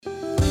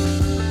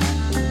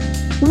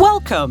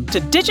Welcome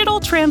to Digital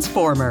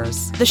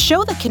Transformers, the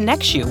show that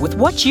connects you with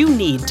what you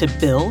need to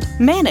build,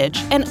 manage,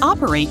 and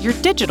operate your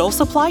digital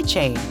supply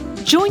chain.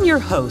 Join your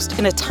host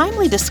in a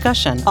timely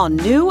discussion on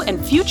new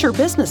and future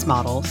business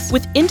models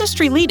with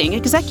industry-leading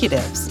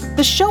executives.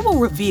 The show will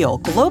reveal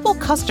global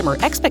customer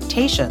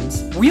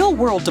expectations,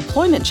 real-world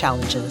deployment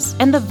challenges,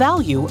 and the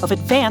value of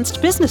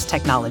advanced business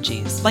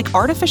technologies like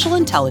artificial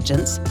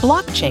intelligence,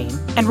 blockchain,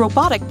 and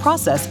robotic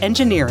process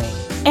engineering.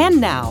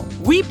 And now,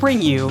 we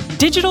bring you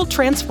Digital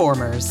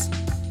Transformers.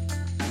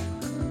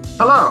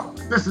 Hello,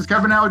 this is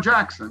Kevin L.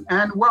 Jackson,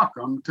 and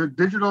welcome to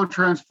Digital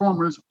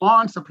Transformers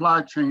on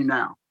Supply Chain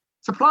Now.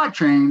 Supply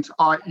chains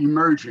are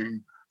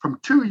emerging from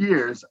 2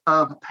 years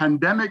of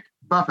pandemic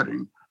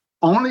buffeting,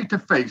 only to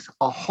face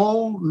a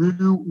whole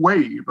new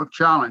wave of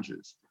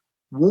challenges: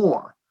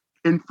 war,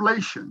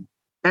 inflation,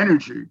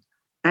 energy,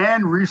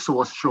 and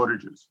resource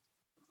shortages.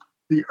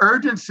 The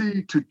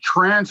urgency to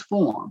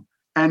transform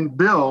and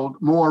build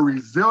more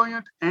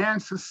resilient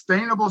and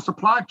sustainable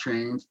supply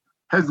chains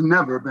has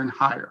never been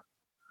higher.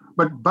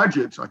 But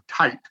budgets are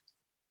tight,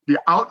 the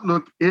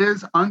outlook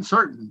is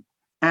uncertain,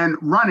 and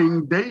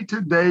running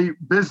day-to-day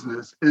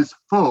business is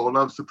full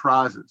of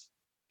surprises.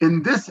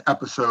 In this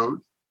episode,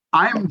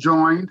 I am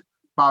joined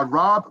by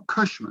Rob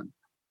Cushman,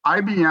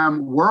 IBM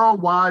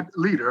Worldwide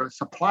Leader,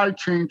 Supply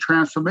Chain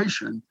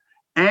Transformation,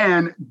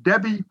 and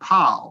Debbie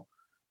Powell,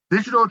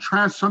 Digital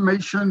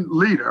Transformation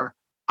Leader,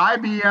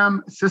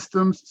 IBM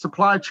Systems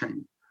Supply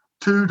Chain,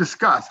 to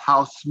discuss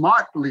how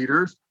smart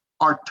leaders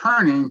are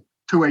turning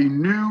to a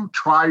new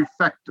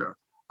trifecta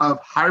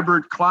of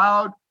hybrid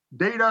cloud,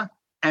 data,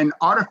 and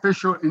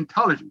artificial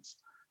intelligence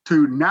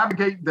to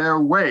navigate their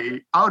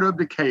way out of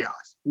the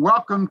chaos.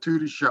 Welcome to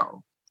the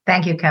show.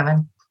 Thank you,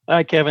 Kevin.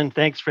 Hi, Kevin.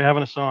 Thanks for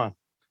having us on.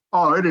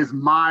 Oh, it is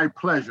my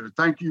pleasure.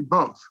 Thank you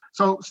both.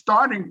 So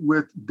starting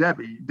with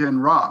Debbie, then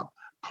Rob,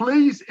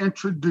 please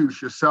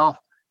introduce yourself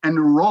and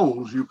the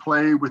roles you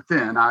play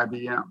within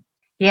IBM.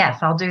 Yes,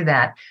 I'll do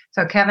that.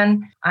 So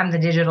Kevin, I'm the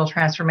digital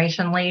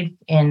transformation lead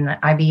in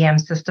IBM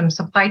Systems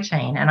Supply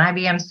Chain, and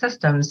IBM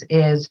Systems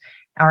is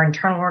our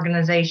internal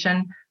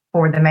organization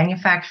for the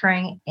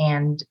manufacturing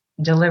and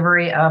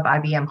delivery of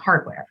IBM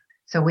hardware.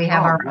 So we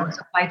have our own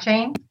supply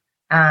chain,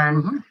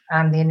 and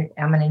I'm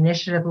an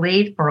initiative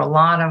lead for a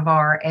lot of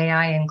our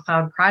AI and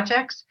cloud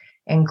projects,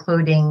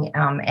 including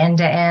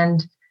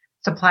end-to-end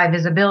supply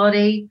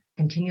visibility,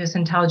 continuous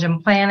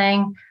intelligent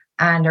planning,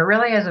 and it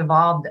really has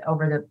evolved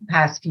over the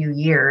past few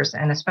years,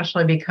 and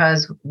especially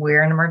because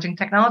we're an emerging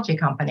technology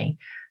company.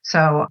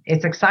 So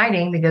it's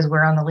exciting because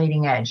we're on the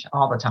leading edge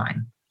all the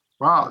time.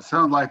 Wow, it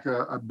sounds like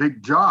a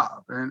big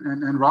job.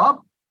 And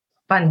Rob?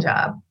 Fun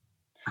job.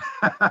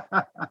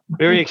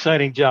 Very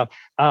exciting job.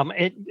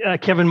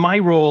 Kevin, my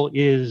role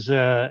is,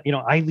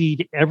 I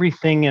lead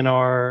everything in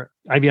our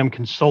IBM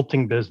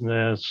consulting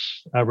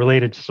business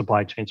related to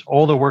supply chains,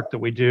 all the work that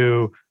we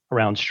do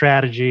around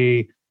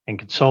strategy and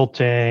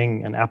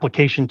consulting and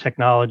application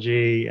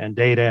technology and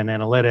data and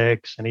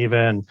analytics and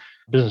even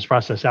business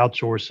process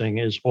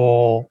outsourcing is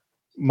all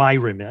my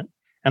remit.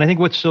 And I think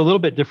what's a little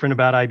bit different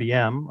about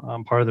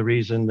IBM, part of the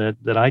reason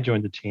that I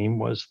joined the team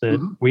was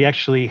that we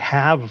actually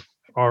have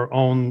our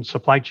own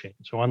supply chain.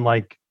 So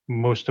unlike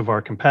most of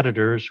our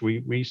competitors,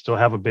 we still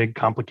have a big,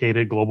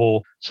 complicated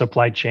global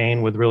supply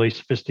chain with really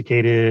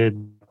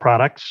sophisticated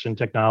products and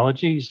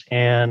technologies.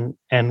 And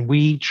I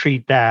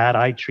treat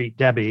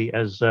Debbie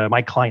as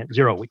my client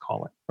zero, we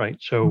call it, right?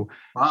 So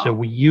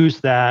we use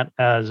that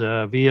as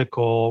a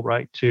vehicle,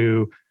 right,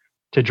 to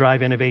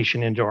drive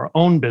innovation into our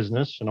own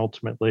business and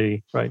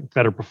ultimately, right,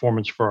 better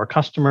performance for our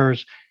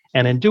customers.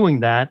 And in doing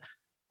that,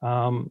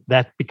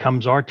 that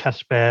becomes our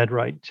test bed,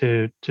 right,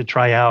 to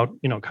try out,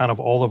 kind of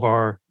all of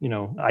our,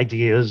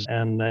 ideas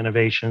and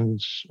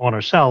innovations on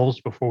ourselves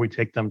before we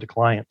take them to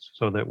clients,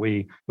 so that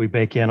we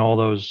bake in all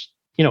those,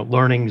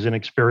 learnings and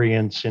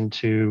experience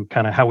into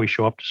kind of how we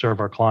show up to serve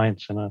our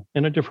clients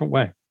in a different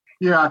way.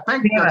 Yeah, I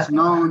think that's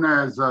known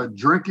as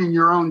drinking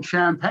your own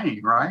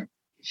champagne, right?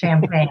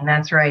 Champagne,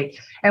 that's right.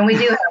 And we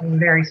do have a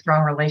very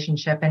strong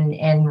relationship,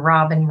 and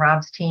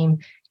Rob's team,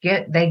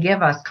 they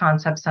give us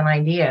concepts and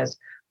ideas.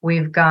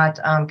 We've got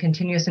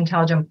continuous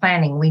intelligent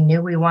planning. We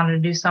knew we wanted to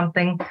do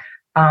something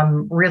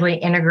really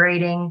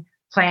integrating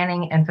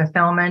planning and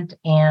fulfillment,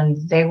 and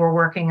they were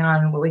working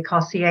on what we call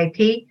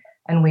CIP,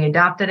 and we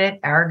adopted it.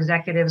 Our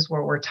executives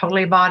were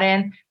totally bought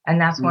in, and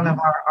that's one of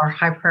our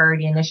high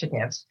priority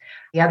initiatives.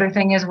 The other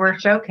thing is we're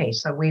showcased.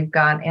 So we've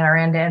got in our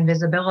end-to-end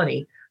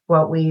visibility,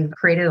 what we've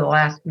created the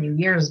last few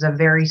years is a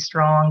very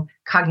strong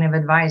cognitive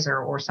advisor,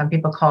 or some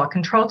people call it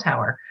control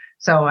tower.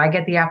 So I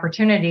get the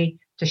opportunity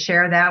to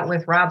share that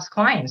with Rob's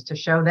clients, to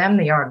show them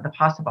the art of the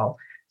possible.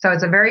 So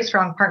it's a very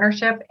strong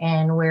partnership,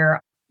 and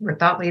we're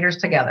thought leaders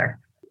together.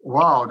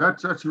 Wow,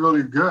 that's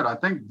really good. I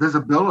think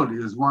visibility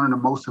is one of the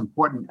most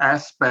important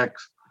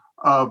aspects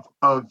of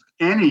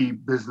any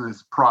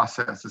business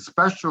process,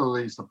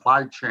 especially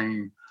supply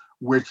chain,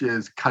 which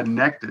is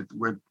connected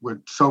with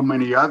so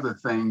many other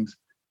things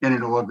in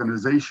an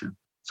organization.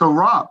 So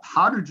Rob,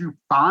 how did you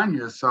find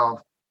yourself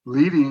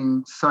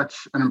leading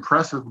such an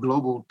impressive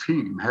global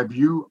team. Have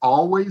you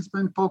always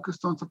been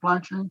focused on supply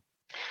chain?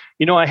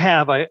 I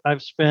have.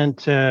 I've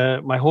spent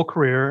my whole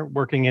career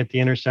working at the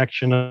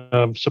intersection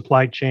of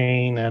supply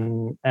chain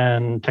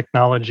and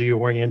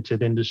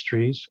technology-oriented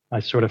industries.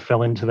 I sort of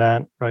fell into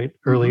that right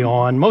early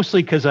on,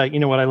 mostly because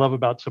what I love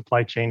about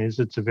supply chain is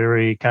it's a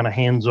very kind of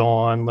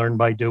hands-on, learn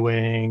by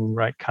doing,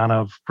 right, kind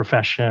of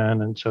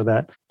profession, and so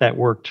that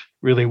worked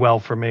really well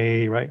for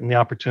me, right, and the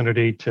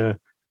opportunity to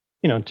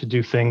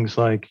do things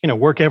like,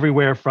 work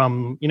everywhere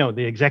from,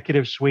 the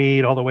executive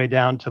suite all the way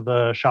down to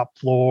the shop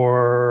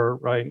floor,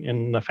 right,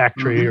 in the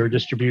factory or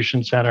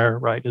distribution center,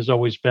 right, has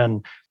always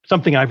been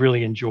something I've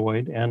really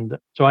enjoyed. And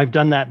so I've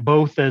done that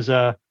both as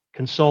a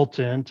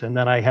consultant, and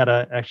then I had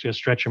actually a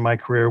stretch in my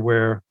career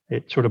where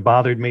it sort of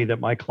bothered me that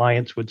my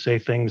clients would say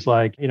things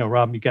like,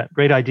 Rob, you got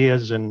great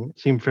ideas and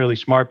seem fairly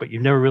smart, but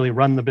you've never really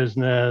run the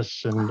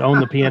business and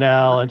own the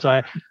P&L. And so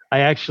I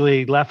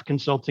actually left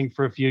consulting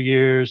for a few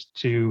years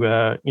to,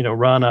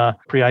 run a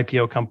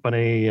pre-IPO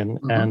company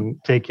and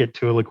take it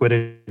to a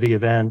liquidity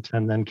event,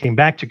 and then came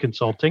back to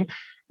consulting.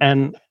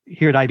 And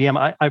here at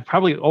IBM, I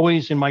probably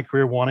always in my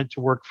career wanted to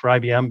work for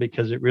IBM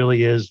because it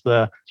really is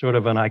the sort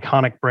of an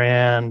iconic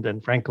brand.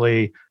 And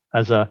frankly,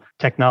 as a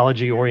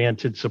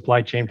technology-oriented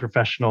supply chain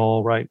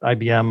professional, right,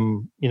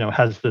 IBM,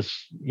 has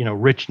this,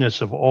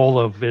 richness of all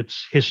of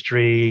its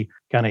history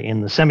kind of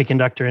in the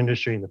semiconductor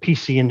industry, in the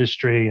PC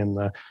industry, and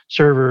the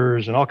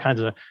servers, and all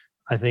kinds of,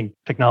 I think,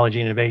 technology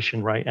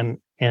innovation, right?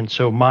 And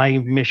so my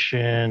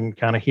mission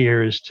kind of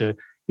here is to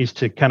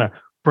kind of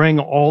bring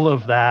all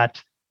of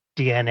that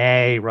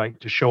DNA, right,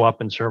 to show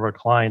up and serve our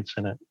clients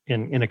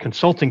in a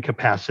consulting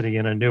capacity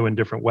in a new and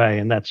different way.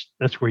 And that's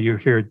where you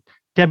hear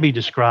Debbie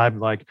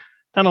describe, like,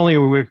 not only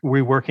are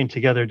we working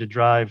together to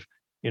drive,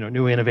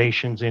 new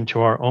innovations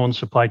into our own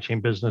supply chain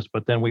business,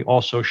 but then we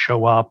also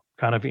show up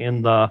kind of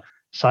in the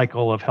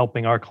cycle of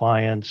helping our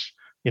clients,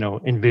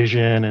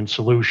 envision and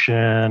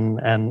solution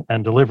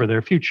and deliver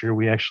their future.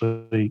 We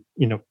actually,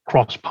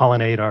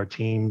 cross-pollinate our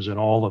teams in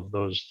all of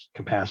those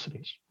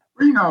capacities.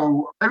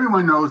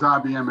 Everyone knows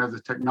IBM as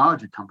a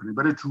technology company,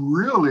 but it's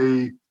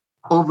really,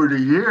 over the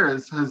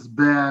years, has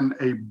been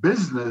a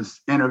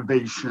business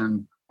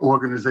innovation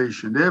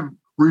organization. They've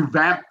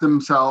revamped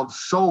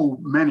themselves so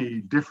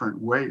many different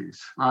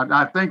ways.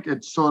 I think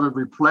it's sort of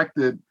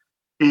reflected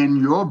in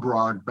your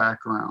broad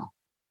background.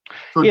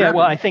 So yeah,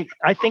 well, I think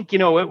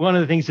one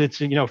of the things that's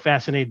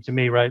fascinating to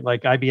me, right?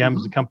 Like IBM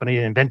is the company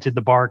that invented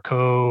the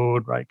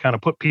barcode, right? Kind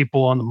of put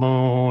people on the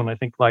moon. I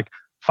think like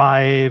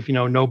 5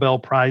 Nobel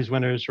Prize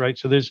winners, right?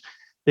 So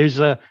there's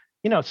a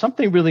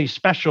something really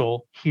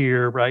special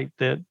here, right?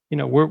 That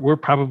we're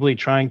probably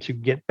trying to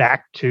get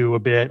back to a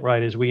bit,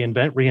 right? As we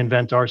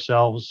reinvent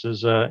ourselves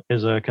as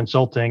a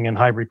consulting and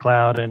hybrid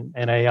cloud and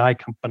AI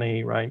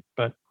company, right?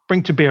 But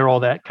bring to bear all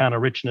that kind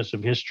of richness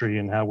of history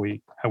and how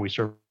we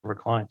serve our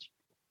clients.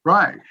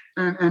 Right.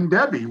 And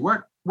Debbie,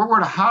 what were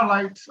the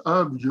highlights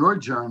of your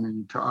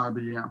journey to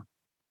IBM?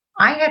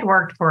 I had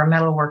worked for a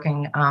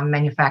metalworking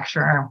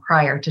manufacturer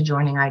prior to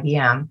joining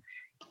IBM,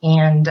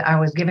 and I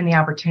was given the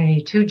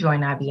opportunity to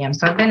join IBM.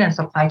 So I've been in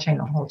supply chain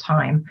the whole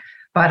time,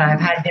 but I've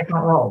had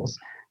different roles.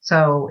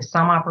 So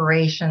some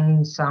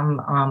operations,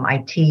 some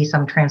IT,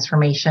 some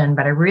transformation,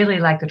 but I really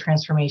like the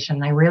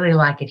transformation. I really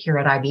like it here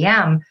at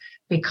IBM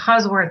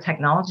because we're a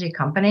technology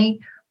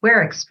company.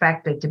 We're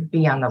expected to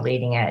be on the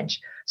leading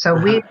edge. So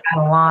we've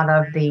got a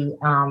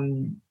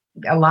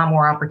lot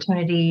more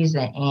opportunities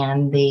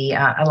and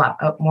a lot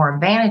more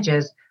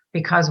advantages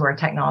because we're a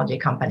technology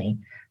company.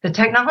 The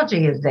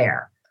technology is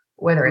there,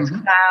 whether it's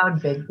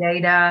cloud, big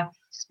data,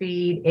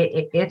 speed,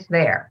 it's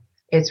there.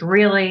 It's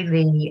really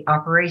the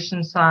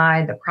operations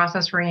side, the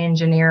process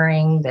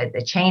reengineering,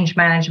 the change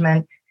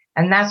management,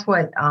 and that's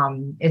what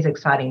is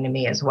exciting to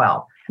me as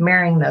well,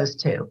 marrying those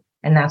two.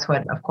 And that's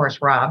what, of course,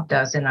 Rob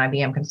does in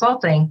IBM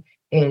Consulting,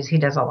 is he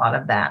does all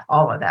of that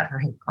for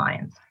his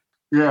clients.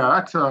 Yeah,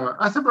 that's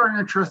a very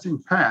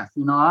interesting path.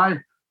 I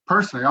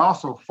personally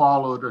also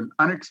followed an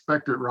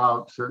unexpected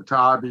route to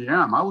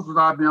IBM. I was with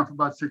IBM for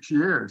about 6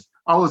 years.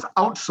 I was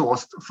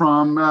outsourced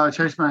from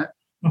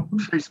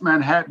Chase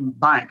Manhattan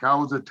Bank.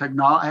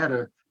 I had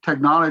a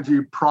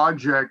technology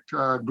project,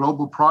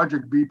 global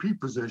project VP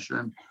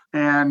position,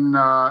 and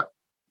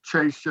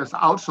Chase just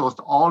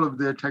outsourced all of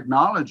their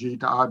technology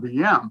to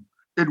IBM.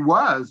 It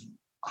was,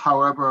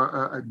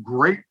 however, a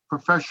great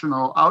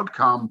professional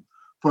outcome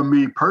for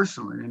me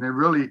personally, and it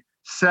really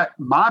set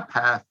my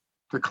path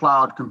to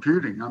cloud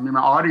computing. I mean, my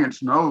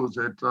audience knows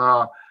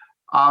that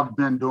I've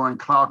been doing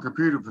cloud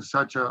computing for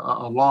such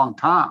a long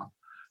time.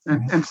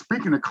 And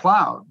speaking of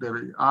cloud,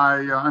 Debbie,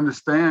 I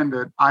understand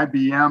that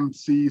IBM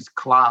sees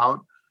cloud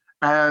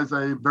as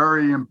a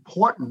very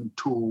important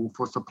tool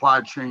for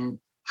supply chain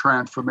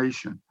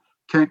transformation.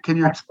 Can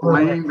you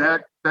explain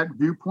that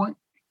viewpoint?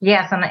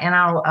 Yes, and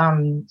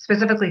I'll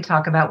specifically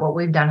talk about what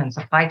we've done in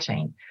supply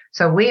chain.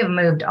 So we have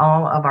moved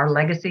all of our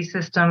legacy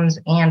systems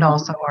and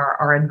also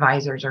our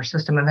advisors, our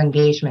system of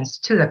engagements,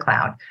 to the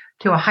cloud,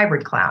 to a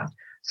hybrid cloud.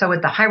 So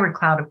with the hybrid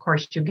cloud, of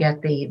course, you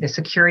get the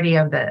security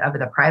of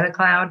the private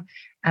cloud,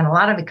 and a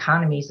lot of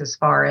economies as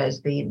far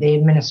as the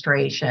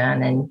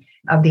administration and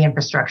of the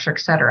infrastructure, et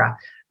cetera.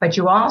 But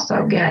you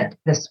also get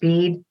the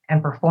speed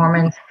and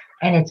performance,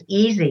 and it's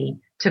easy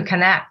to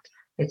connect.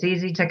 It's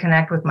easy to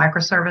connect with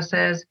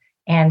microservices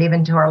and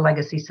even to our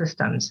legacy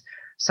systems.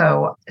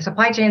 So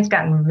supply chain's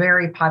gotten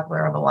very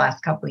popular over the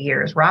last couple of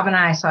years. Rob and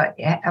I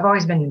have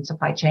always been in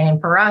supply chain, and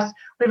for us,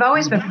 we've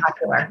always been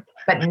popular.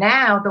 But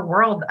now the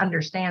world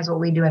understands what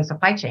we do in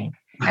supply chain,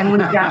 and we've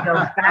got to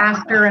go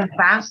faster and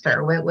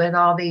faster with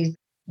all these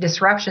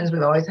disruptions.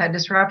 We've always had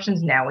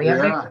disruptions. Now we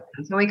have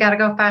so we got to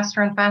go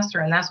faster and faster,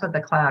 and that's what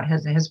the cloud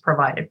has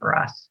provided for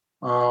us.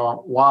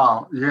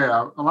 Wow.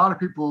 Yeah. A lot of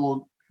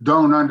people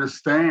don't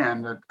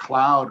understand that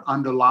cloud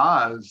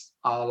underlies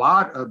a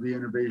lot of the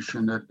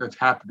innovation that's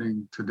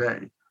happening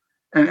today.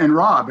 And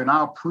Rob, in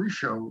our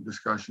pre-show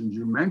discussions,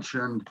 you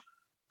mentioned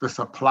the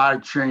supply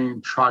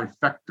chain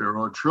trifecta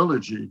or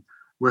trilogy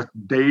with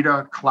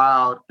data,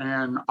 cloud,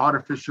 and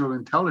artificial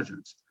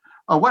intelligence.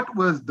 What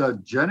was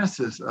the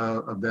genesis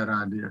of that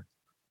idea?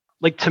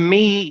 Like, to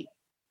me,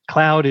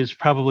 cloud is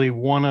probably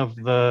one of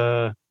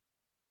the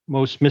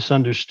most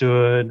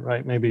misunderstood,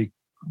 right? Maybe,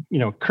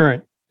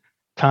 current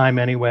time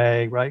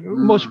anyway, right?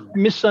 Most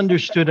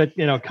misunderstood,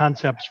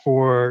 concepts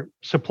for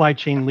supply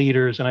chain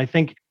leaders. And I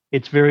think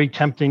it's very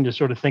tempting to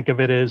sort of think of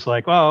it as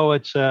like, oh,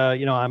 it's,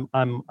 I'm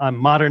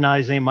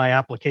modernizing my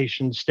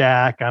application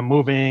stack. I'm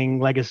moving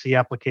legacy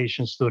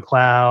applications to the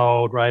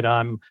cloud, right?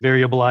 I'm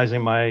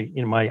variabilizing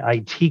my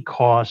IT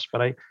costs.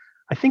 But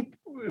I think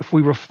if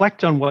we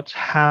reflect on what's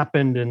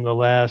happened in the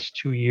last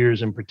 2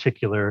 years in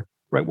particular,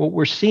 right, what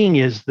we're seeing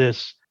is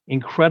this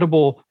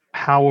incredible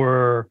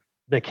power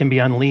that can be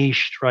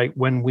unleashed, right,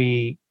 when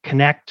we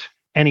connect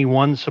any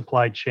one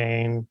supply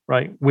chain,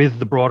 right, with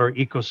the broader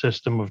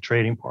ecosystem of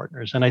trading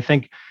partners. And I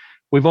think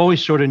we've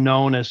always sort of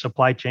known as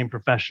supply chain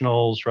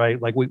professionals, right,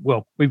 like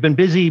we've been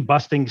busy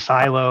busting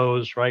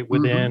silos, right,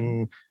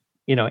 within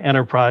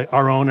enterprise,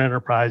 our own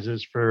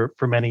enterprises for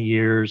many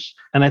years.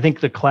 And I think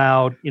the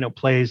cloud,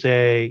 plays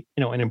an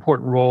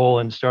important role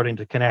in starting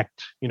to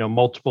connect,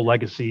 multiple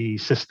legacy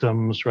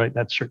systems, right.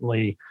 That's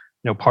certainly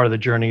part of the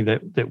journey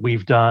that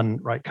we've done,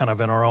 right, kind of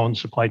in our own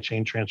supply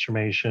chain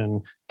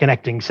transformation,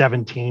 connecting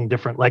 17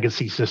 different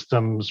legacy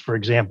systems, for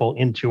example,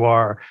 into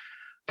our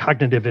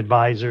cognitive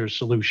advisor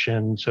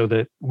solution so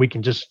that we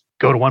can just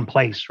go to one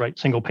place, right,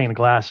 single pane of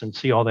glass and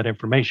see all that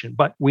information.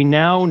 But we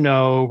now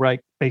know, right,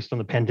 based on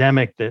the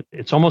pandemic, that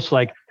it's almost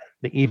like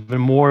the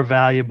even more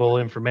valuable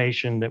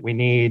information that we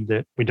need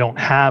that we don't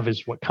have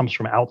is what comes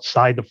from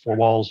outside the four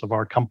walls of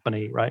our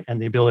company, right,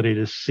 and the ability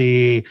to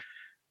see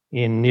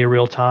in near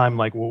real time,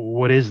 like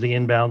what is the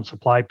inbound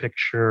supply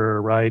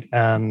picture, right?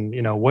 And,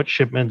 what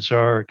shipments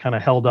are kind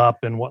of held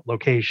up in what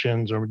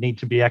locations or need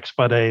to be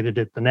expedited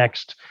at the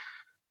next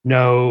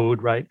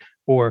node, right?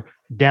 Or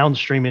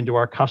downstream into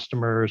our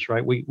customers,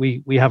 right?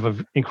 We have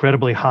an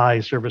incredibly high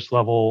service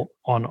level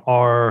on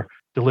our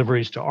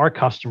deliveries to our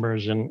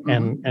customers.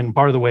 And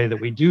part of the way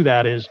that we do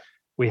that is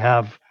we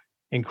have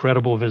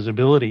incredible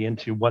visibility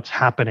into what's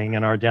happening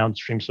in our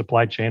downstream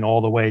supply chain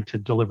all the way to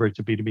delivery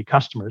to B2B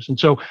customers. And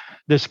so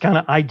this kind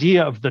of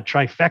idea of the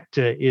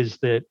trifecta is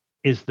that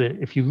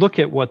if you look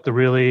at what the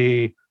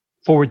really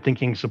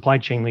forward-thinking supply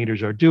chain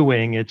leaders are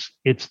doing, it's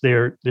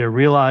they're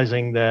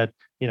realizing that,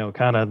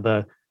 kind of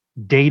the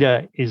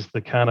data is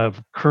the kind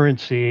of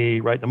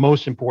currency, right? The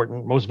most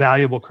important, most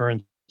valuable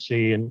currency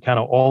in kind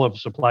of all of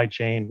supply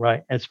chain,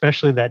 right?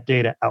 Especially that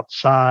data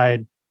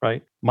outside,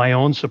 right, my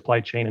own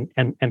supply chain,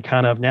 and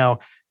kind of now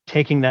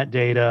taking that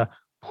data,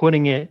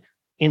 putting it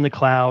in the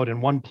cloud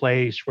in one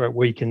place where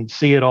we can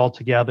see it all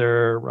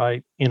together,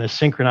 right, in a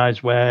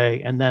synchronized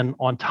way. And then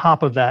on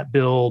top of that,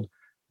 build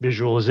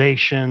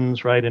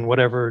visualizations, right, in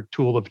whatever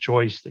tool of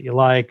choice that you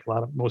like.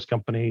 Most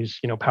companies,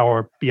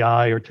 Power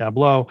BI or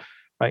Tableau,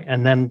 right?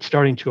 And then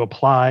starting to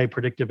apply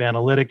predictive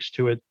analytics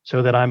to it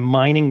so that I'm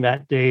mining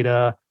that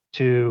data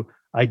to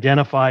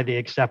identify the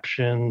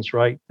exceptions,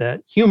 right,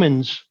 that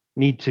humans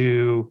need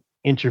to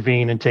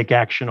intervene and take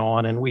action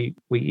on. And we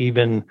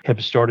even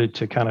have started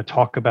to kind of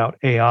talk about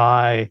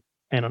AI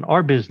and in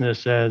our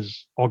business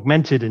as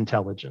augmented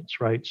intelligence,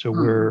 right? So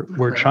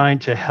we're trying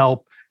to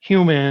help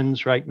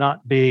humans, right,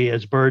 not be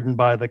as burdened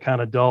by the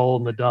kind of dull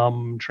and the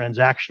dumb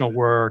transactional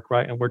work,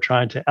 right? And we're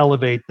trying to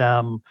elevate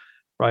them,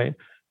 right?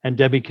 And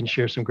Debbie can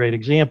share some great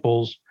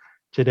examples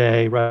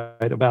today,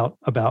 right, about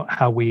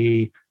how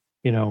we,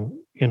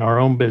 in our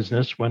own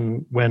business,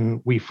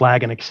 when we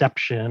flag an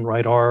exception,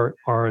 right, our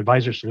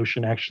advisor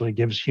solution actually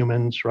gives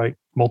humans, right,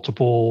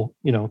 multiple,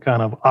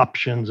 kind of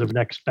options of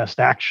next best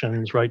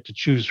actions, right, to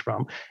choose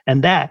from.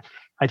 And that,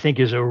 I think,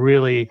 is a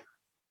really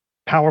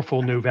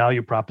powerful new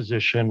value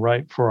proposition,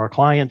 right, for our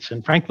clients,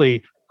 and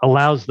frankly,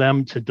 allows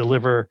them to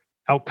deliver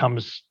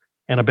outcomes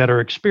and a better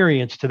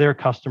experience to their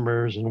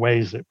customers in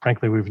ways that,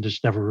 frankly, we've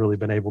just never really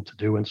been able to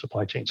do in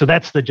supply chain. So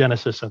that's the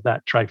genesis of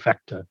that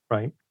trifecta,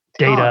 right?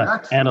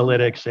 Data,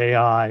 analytics,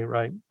 AI,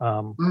 right?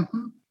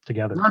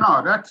 Together.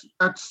 No,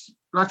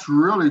 that's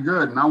really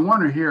good. And I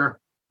want to hear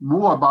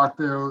more about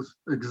those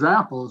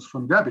examples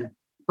from Debbie.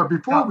 But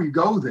before we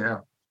go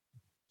there,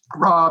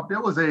 Rob,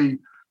 there was a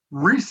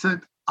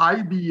recent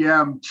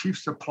IBM Chief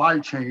Supply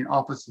Chain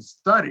Officer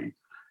study,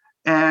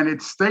 and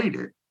it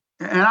stated,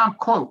 and I'm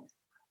quote,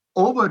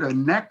 over the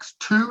next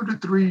 2 to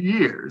 3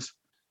 years,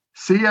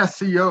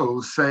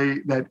 CSCOs say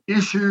that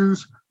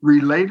issues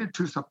related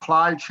to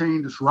supply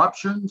chain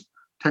disruptions,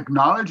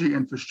 technology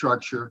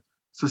infrastructure,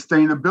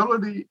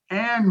 sustainability,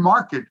 and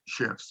market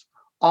shifts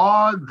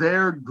are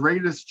their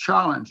greatest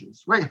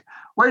challenges. Wait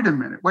a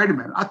minute.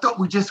 I thought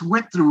we just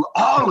went through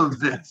all of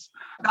this.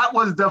 That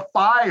was the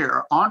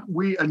fire. Aren't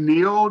we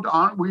annealed?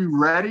 Aren't we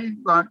ready?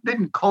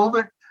 Didn't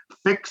COVID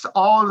fix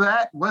all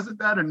that? Wasn't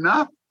that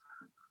enough?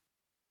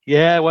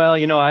 Yeah, well,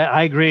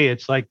 I agree.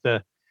 It's like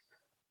the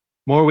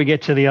more we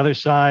get to the other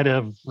side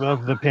of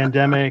the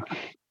pandemic,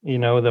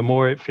 the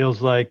more it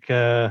feels like,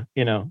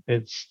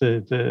 it's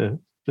the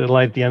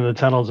light at the end of the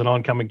tunnel is an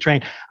oncoming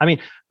train. I mean,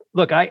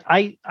 look,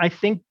 I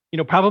think,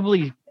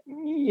 probably,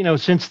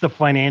 since the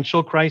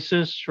financial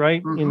crisis,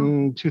 right,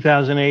 in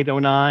 2008,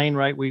 09,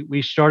 right,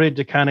 we started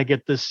to kind of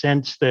get this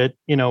sense that,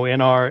 in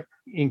our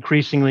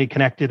increasingly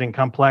connected and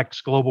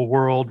complex global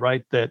world,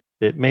 right, that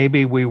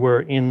maybe we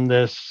were in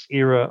this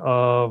era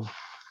of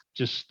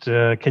just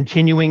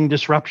continuing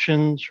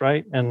disruptions,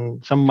 right,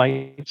 and some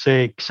might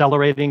say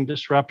accelerating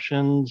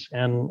disruptions,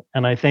 and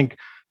I think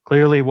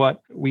clearly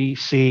what we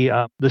see,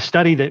 the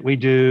study that we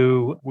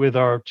do with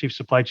our chief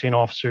supply chain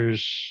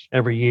officers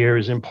every year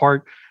is in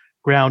part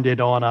grounded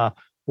on a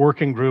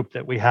working group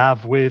that we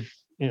have with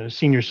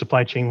senior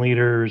supply chain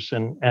leaders,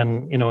 and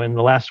in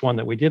the last one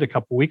that we did a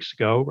couple of weeks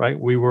ago, right,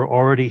 we were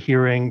already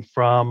hearing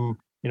from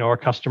our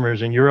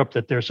customers in Europe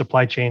that their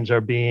supply chains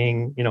are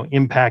being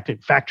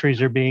impacted.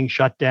 Factories are being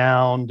shut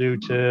down due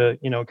to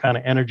kind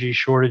of energy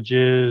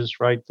shortages,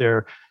 right?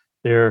 They're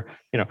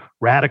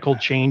radical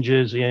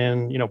changes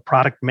in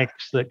product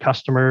mix that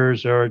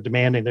customers are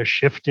demanding. They're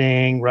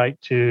shifting right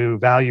to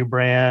value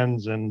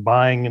brands and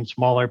buying in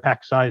smaller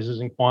pack sizes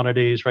and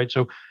quantities, right?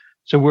 So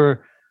we're,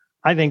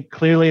 I think,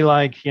 clearly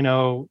like in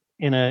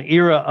an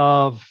era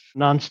of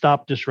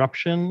nonstop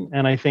disruption.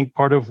 And I think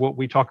part of what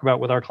we talk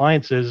about with our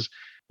clients is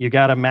you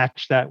got to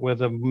match that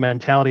with a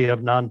mentality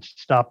of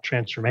nonstop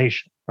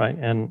transformation. Right.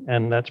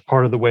 And that's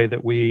part of the way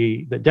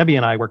that Debbie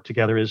and I work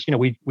together is,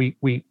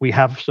 we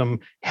have some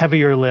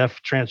heavier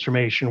lift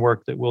transformation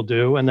work that we'll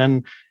do. And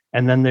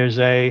then there's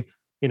a,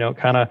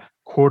 kind of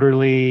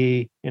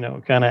quarterly,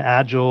 kind of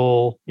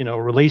agile,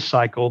 release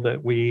cycle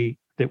that we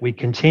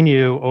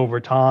continue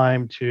over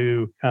time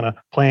to kind of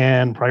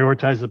plan,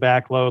 prioritize the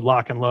backload,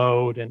 lock and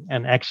load,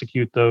 and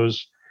execute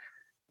those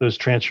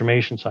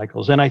transformation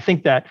cycles. And I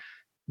think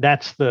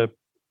that's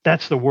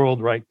the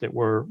world, right, that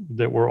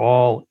we're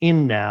all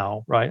in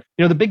now, right?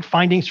 The big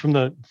findings from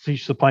the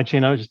supply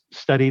chain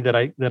study that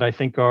I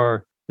think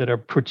are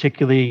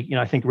particularly,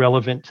 I think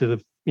relevant to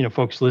the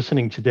folks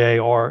listening today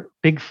are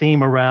big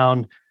theme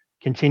around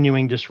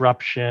continuing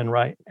disruption,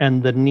 right,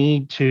 and the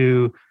need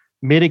to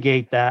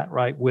mitigate that,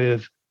 right,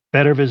 with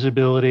better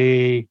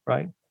visibility,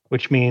 right,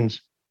 which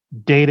means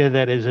data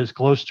that is as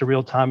close to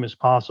real time as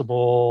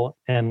possible,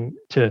 and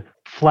to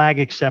flag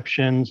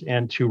exceptions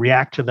and to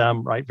react to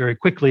them, right, very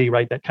quickly,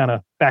 right. That kind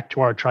of back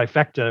to our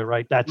trifecta,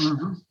 right.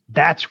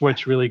 That's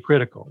what's really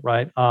critical,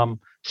 right.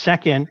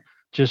 Second,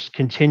 just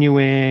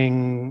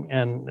continuing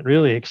and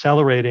really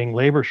accelerating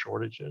labor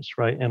shortages,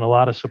 right, in a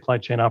lot of supply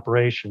chain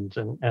operations,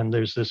 and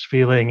there's this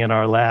feeling in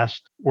our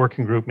last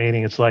working group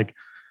meeting, it's like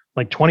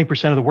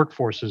 20% of the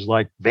workforce is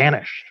like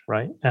vanished,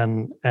 right,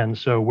 and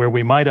so where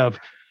we might have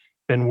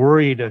been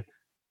worried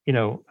 3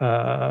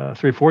 or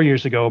 4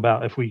 years ago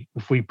about if we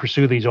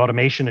pursue these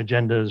automation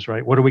agendas,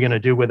 right, what are we going to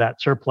do with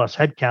that surplus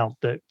headcount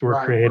that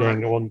we're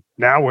creating? Right. Well,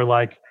 now we're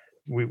like,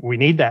 we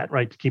need that,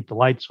 right, to keep the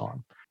lights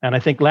on. And I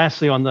think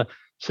lastly, on the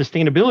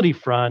sustainability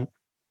front,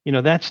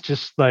 that's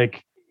just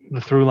like the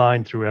through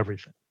line through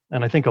everything.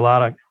 And I think a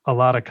lot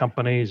of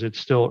companies, it's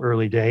still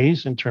early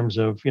days in terms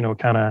of,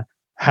 kind of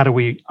how do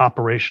we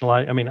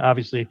operationalize? I mean,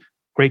 obviously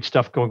great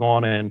stuff going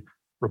on in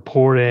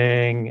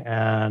reporting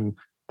and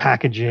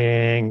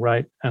packaging,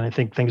 right? And I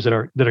think things that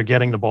are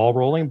getting the ball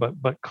rolling,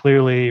 but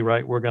clearly,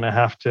 right, we're going to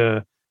have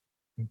to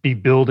be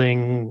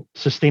building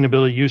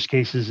sustainability use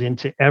cases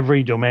into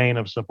every domain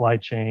of supply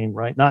chain,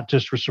 right? Not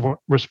just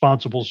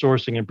responsible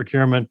sourcing and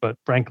procurement, but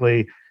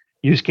frankly,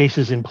 use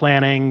cases in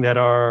planning that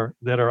are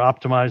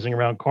optimizing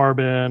around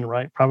carbon,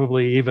 right?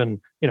 Probably even,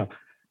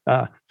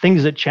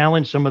 things that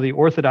challenge some of the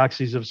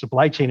orthodoxies of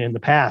supply chain in the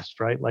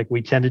past, right? Like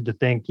we tended to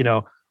think,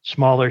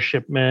 smaller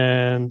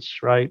shipments,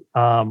 right?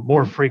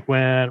 More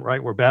frequent,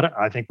 right? We're better.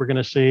 I think we're going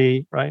to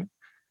see, right?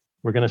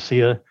 We're going to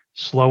see a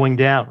slowing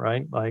down,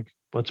 right? Like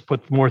let's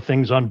put more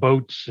things on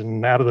boats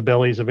and out of the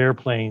bellies of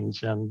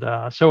airplanes. And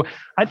so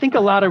I think a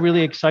lot of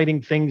really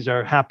exciting things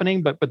are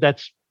happening, but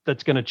that's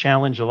going to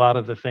challenge a lot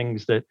of the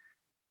things that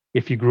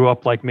if you grew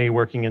up like me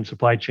working in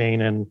supply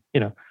chain and,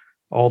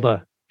 all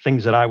the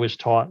things that I was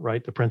taught,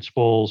 right? The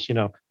principles,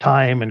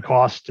 time and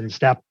cost and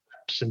steps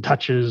and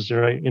touches,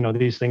 right?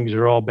 These things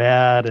are all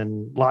bad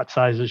and lot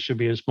sizes should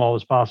be as small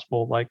as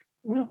possible. Like,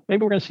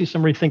 maybe we're going to see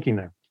some rethinking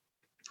there.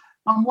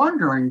 I'm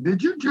wondering,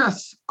 did you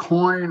just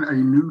coin a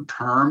new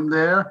term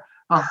there?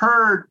 I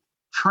heard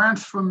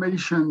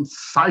transformation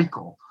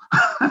cycle.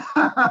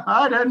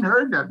 I hadn't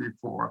heard that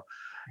before.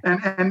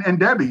 And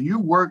Debbie, you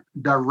work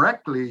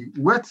directly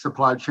with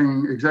supply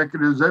chain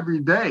executives every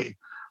day.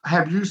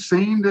 Have you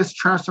seen this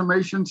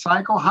transformation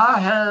cycle? How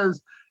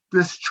has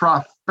this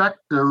trifecta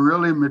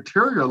really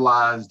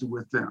materialized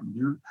with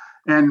them?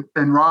 And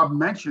Rob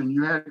mentioned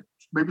you had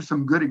maybe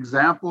some good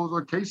examples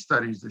or case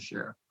studies to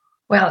share.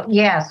 Well,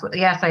 yes,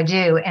 I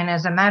do. And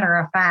as a matter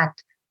of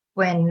fact,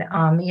 when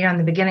in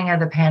the beginning of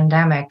the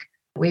pandemic,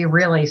 we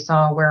really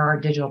saw where our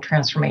digital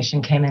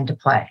transformation came into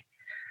play.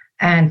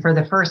 And for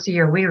the first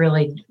year, we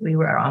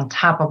were on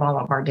top of all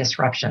of our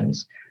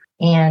disruptions.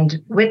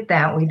 And with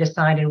that, we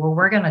decided, well,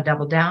 we're going to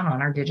double down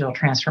on our digital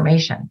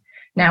transformation.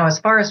 Now, as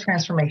far as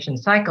transformation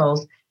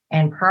cycles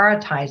and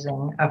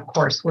prioritizing, of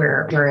course,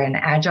 we're an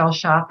agile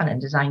shop and a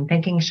design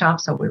thinking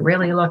shop. So we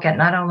really look at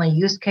not only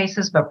use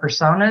cases, but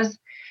personas.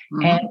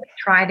 Mm-hmm. And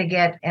try to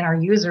get, and our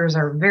users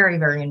are very,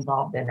 very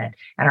involved in it.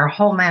 And our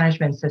whole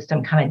management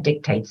system kind of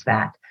dictates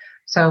that.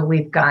 So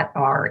we've got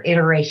our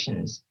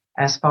iterations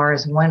as far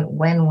as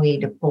when we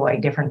deploy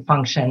different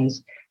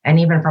functions, and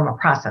even from a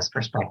process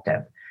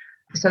perspective.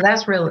 So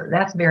that's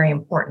very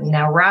important.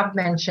 Now, Rob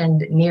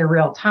mentioned near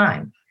real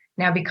time.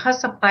 Now,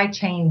 because supply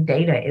chain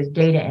data is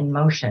data in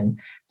motion,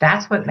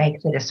 that's what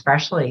makes it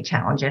especially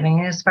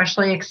challenging and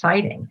especially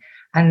exciting.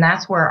 And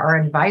that's where our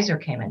advisor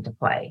came into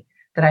play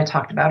that I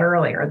talked about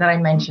earlier, that I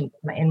mentioned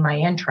in my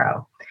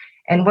intro.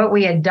 And what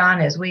we had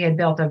done is we had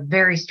built a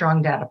very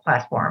strong data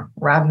platform.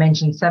 Rob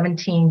mentioned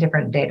 17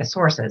 different data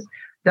sources.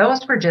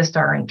 Those were just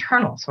our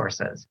internal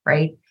sources,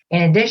 right?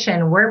 In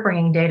addition, we're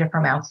bringing data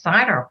from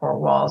outside our four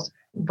walls,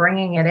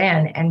 bringing it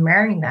in and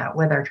marrying that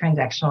with our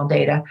transactional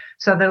data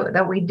so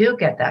that we do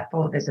get that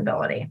full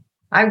visibility.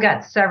 I've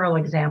got several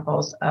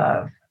examples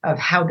of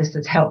how this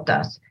has helped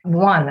us.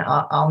 One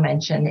I'll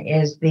mention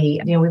is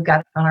we've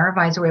got on our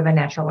advisor, we have a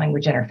natural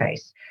language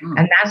interface,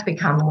 and that's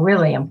become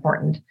really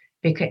important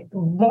because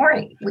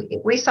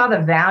we saw the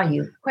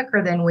value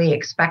quicker than we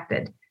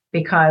expected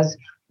because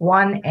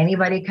one,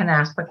 anybody can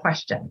ask the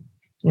question.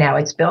 Now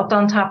it's built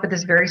on top of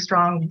this very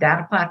strong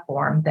data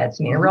platform that's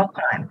near real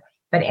time,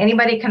 but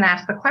anybody can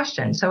ask the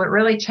question. So it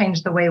really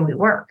changed the way we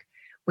work.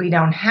 We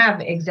don't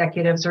have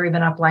executives or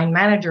even upline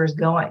managers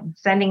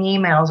sending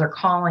emails or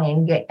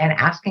calling and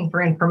asking for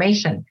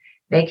information.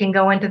 They can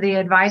go into the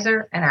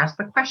advisor and ask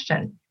the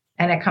question,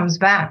 and it comes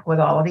back with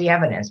all of the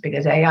evidence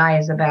because AI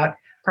is about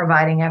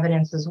providing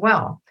evidence as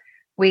well.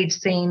 We've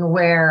seen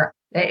where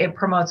it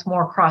promotes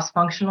more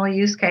cross-functional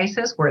use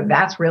cases, where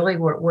that's really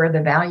where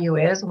the value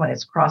is when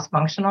it's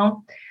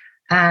cross-functional.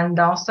 And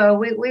also,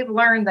 we've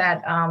learned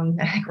that,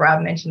 I think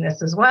Rob mentioned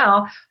this as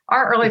well,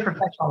 our early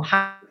professional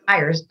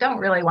hires don't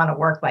really want to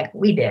work like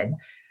we did.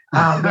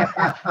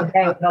 Back in the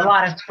day, with a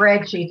lot of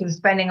spreadsheets and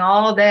spending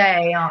all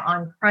day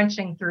on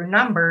crunching through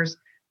numbers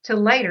to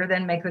later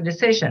then make the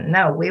decision.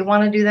 No, we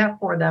want to do that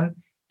for them.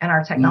 And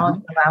our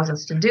technology allows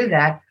us to do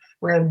that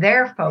where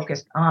they're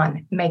focused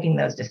on making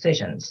those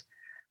decisions.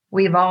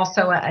 We've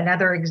also,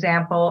 another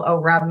example,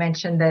 Rob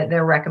mentioned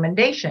the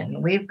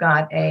recommendation. We've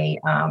got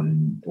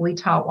we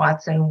taught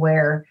Watson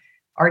where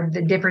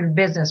the different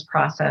business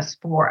process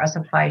for a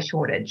supply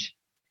shortage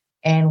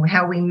and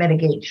how we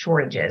mitigate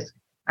shortages.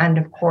 And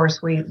of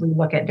course, we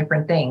look at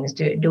different things.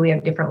 Do we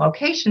have different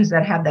locations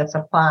that have that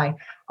supply?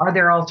 Are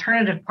there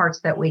alternative parts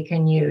that we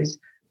can use?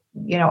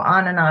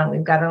 On and on.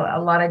 We've got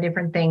a lot of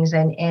different things.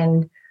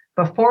 And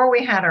before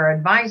we had our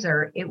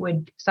advisor, it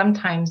would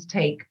sometimes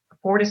take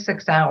 4 to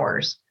 6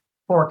 hours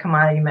for a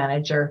commodity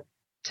manager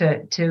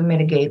to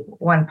mitigate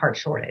one part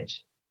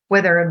shortage.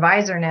 With our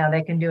advisor now,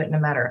 they can do it in a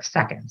matter of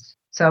seconds.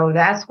 So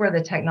that's where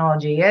the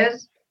technology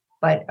is.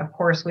 But of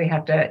course, we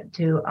have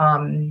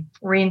to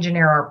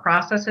re-engineer our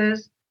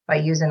processes by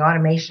using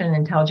automation,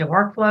 intelligent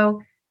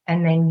workflow,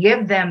 and then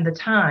give them the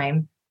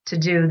time to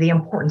do the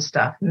important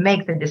stuff,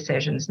 make the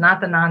decisions,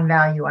 not the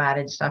non-value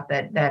added stuff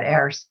that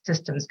our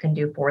systems can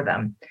do for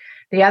them.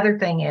 The other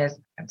thing is,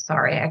 I'm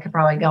sorry, I could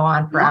probably go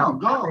on for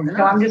hours.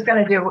 So I'm just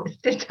going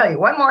to tell you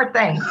one more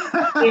thing.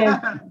 Is,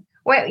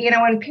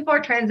 when people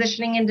are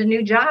transitioning into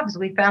new jobs,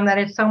 we found that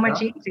it's so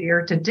much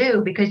easier to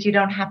do because you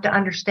don't have to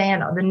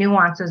understand the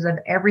nuances of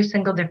every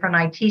single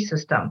different IT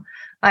system.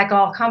 Like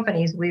all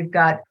companies, we've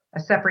got a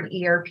separate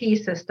ERP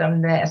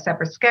system, a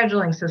separate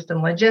scheduling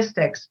system,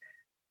 logistics.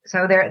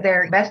 So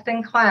they're best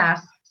in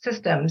class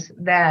systems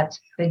that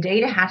the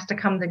data has to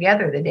come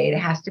together. The data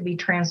has to be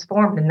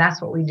transformed. And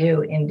that's what we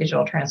do in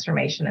digital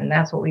transformation. And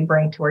that's what we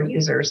bring to our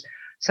users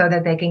so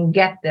that they can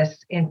get this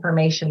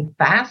information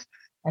fast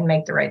and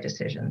make the right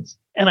decisions.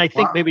 And I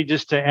think maybe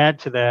just to add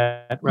to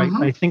that, right,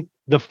 I think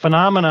the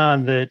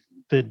phenomenon that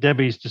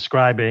Debbie's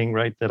describing,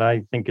 right, that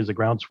I think is a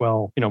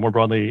groundswell, more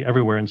broadly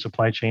everywhere in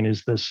supply chain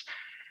is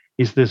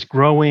this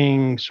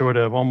growing sort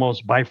of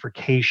almost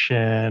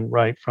bifurcation,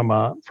 right, from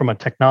a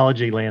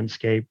technology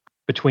landscape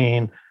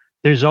between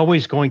there's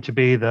always going to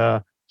be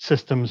the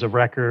systems of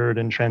record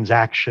and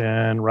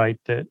transaction, right,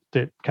 that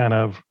kind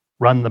of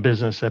run the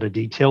business at a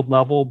detailed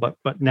level. But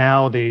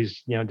now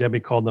these,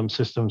 Debbie called them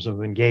systems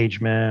of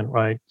engagement,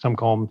 right? Some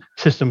call them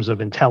systems of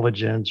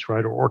intelligence,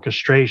 right? Or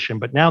orchestration.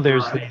 But now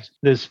there's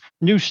this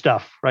new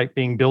stuff, right?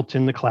 Being built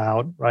in the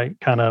cloud, right?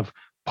 Kind of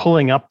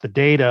pulling up the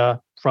data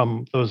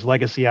from those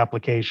legacy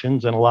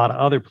applications and a lot of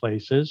other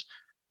places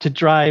to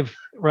drive,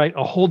 right,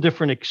 a whole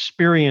different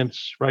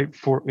experience, right,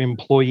 for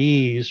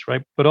employees,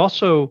 right, but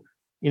also,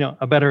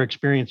 a better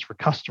experience for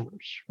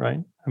customers,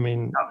 right? I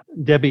mean,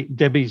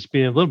 Debbie's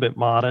being a little bit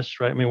modest,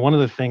 right? I mean, one of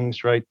the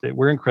things, right, that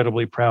we're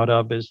incredibly proud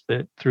of is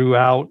that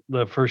throughout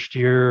the first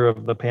year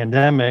of the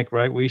pandemic,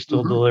 right, we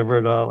still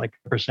delivered like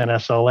a percent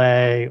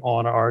SLA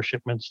on our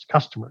shipments to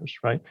customers,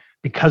 right?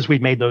 Because we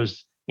made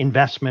those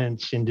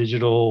investments in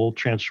digital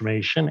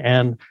transformation,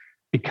 and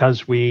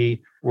because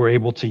we were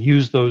able to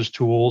use those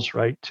tools,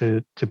 right,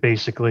 to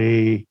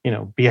basically,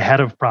 be ahead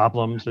of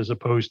problems, as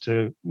opposed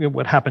to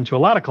what happened to a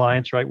lot of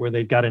clients, right, where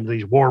they got into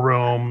these war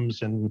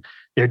rooms and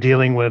they're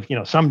dealing with,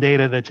 some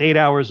data that's 8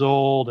 hours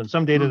old and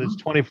some data that's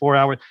 24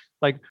 hours.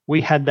 Like,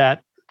 we had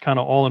that kind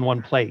of all in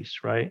one place,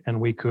 right, and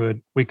we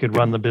could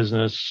run the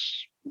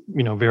business,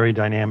 very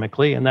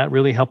dynamically, and that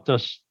really helped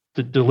us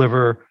to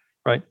deliver,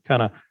 right,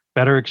 kind of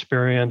better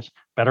experience,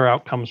 better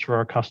outcomes for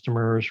our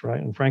customers,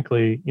 right, and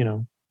frankly,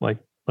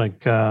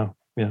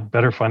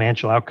 better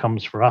financial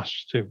outcomes for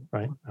us too,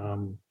 right?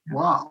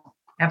 Wow.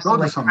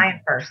 Absolutely.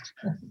 Client first.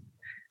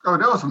 Oh,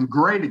 there were some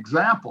great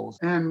examples.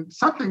 And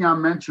something I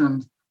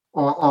mentioned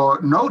or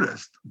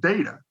noticed,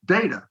 data.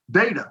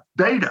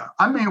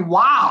 I mean,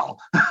 wow.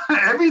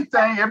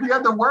 Every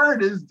other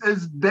word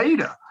is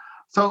data.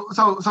 So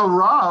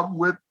Rob,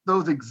 with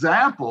those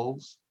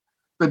examples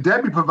that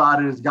Debbie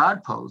provided as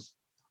guideposts,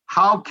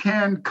 how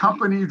can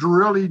companies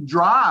really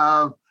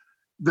drive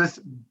this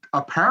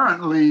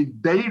apparently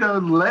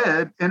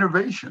data-led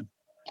innovation?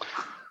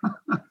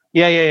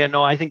 Yeah.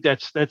 No, I think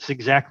that's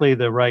exactly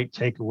the right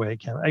takeaway,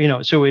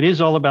 Kevin. So it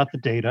is all about the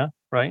data,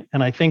 right?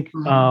 And I think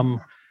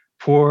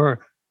for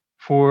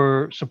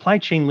supply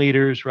chain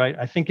leaders, right,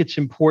 I think it's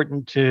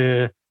important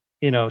to,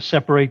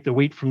 separate the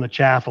wheat from the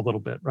chaff a little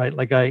bit, right?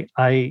 Like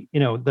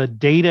the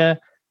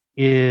data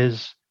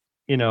is,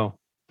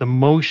 the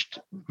most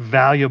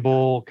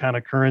valuable kind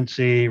of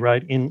currency,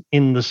 right,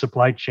 in the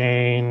supply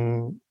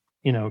chain,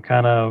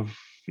 kind of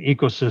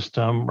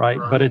ecosystem, right?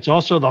 But it's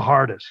also the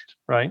hardest,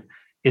 right?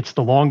 It's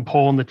the long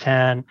pole in the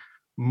tent.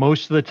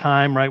 Most of the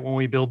time, right, when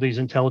we build these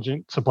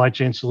intelligent supply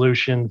chain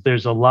solutions,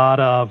 there's a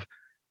lot of,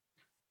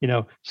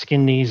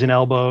 skin, knees, and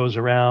elbows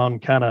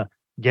around kind of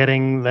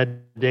getting the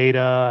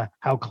data.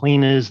 How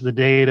clean is the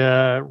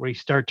data? We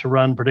start to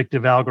run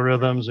predictive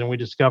algorithms and we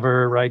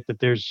discover, right, that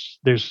there's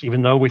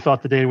even though we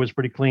thought the data was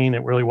pretty clean,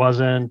 it really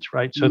wasn't,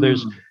 right? So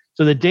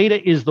so the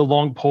data is the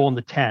long pole in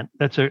the tent.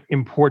 That's an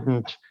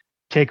important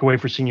takeaway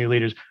for senior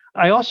leaders.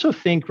 I also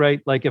think,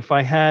 right, like if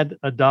I had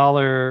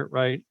 $1,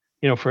 right,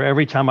 for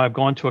every time I've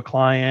gone to a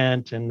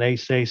client and they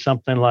say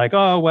something like,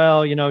 oh,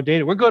 well,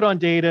 data, we're good on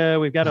data.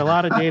 We've got a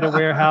lot of data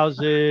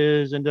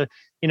warehouses and,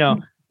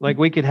 like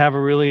we could have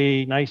a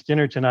really nice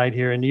dinner tonight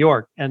here in New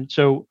York. And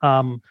so,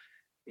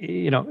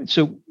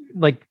 so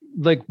like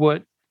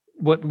what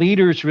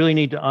leaders really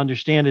need to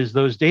understand is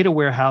those data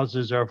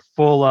warehouses are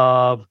full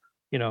of,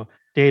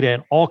 data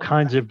in all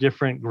kinds of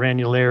different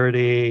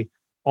granularity,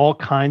 all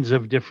kinds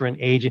of different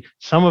aging.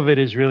 Some of it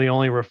is really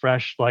only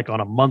refreshed like on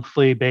a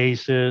monthly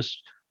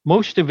basis.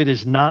 Most of it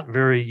is not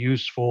very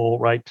useful,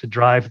 right, to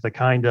drive the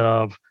kind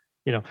of,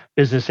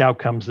 business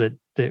outcomes that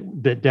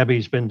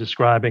Debbie's been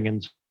describing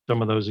in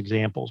some of those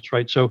examples,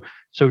 right? So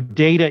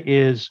data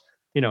is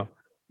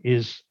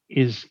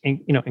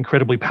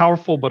incredibly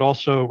powerful, but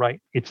also,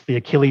 right, it's the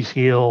Achilles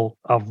heel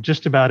of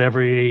just about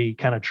every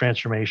kind of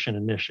transformation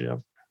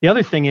initiative. The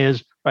other thing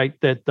is, right,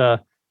 that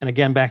and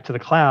again, back to the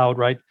cloud,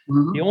 right?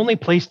 The only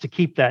place to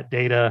keep that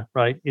data,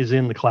 right, is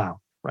in the cloud,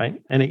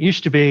 right? And it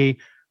used to be,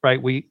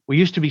 right, we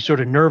used to be sort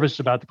of nervous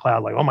about the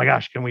cloud, like, oh my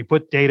gosh, can we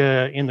put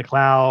data in the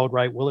cloud,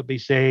 right? Will it be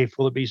safe?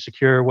 Will it be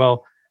secure?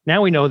 Well,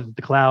 now we know that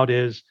the cloud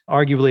is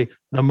arguably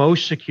the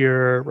most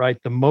secure,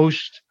 right? The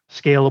most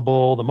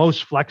scalable, the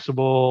most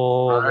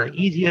flexible, the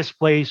easiest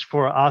place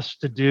for us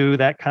to do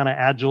that kind of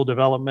agile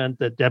development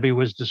that Debbie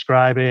was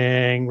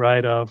describing,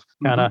 right? Of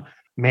kind of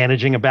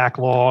managing a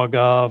backlog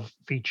of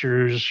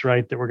features,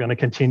 right, that we're going to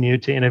continue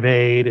to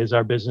innovate as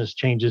our business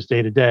changes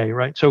day to day,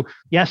 right? So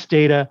yes,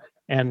 data,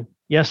 and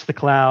yes, the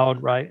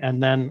cloud, right?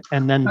 And then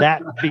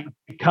that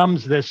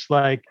becomes this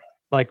like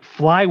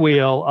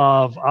flywheel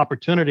of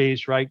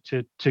opportunities, right,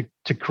 to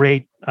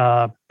create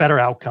better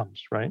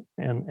outcomes, right,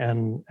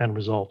 and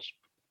results.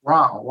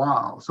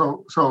 Wow.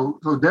 So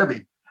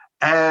Debbie,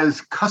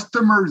 as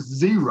customer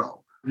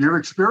zero, you've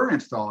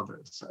experienced all of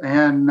this,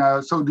 and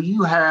so do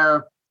you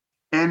have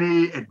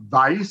any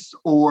advice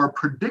or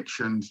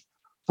predictions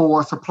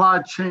for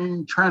supply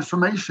chain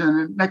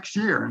transformation next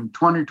year in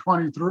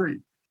 2023?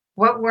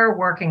 What we're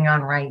working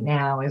on right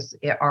now is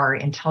our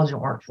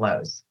intelligent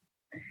workflows.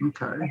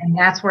 Okay. And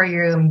that's where you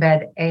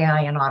embed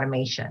AI and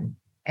automation.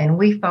 And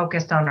we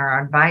focused on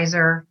our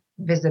advisor,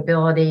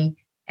 visibility,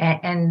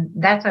 And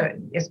that's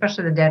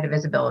especially the data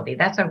visibility,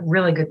 that's a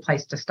really good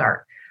place to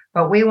start.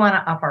 But we want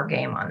to up our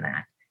game on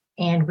that.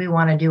 And we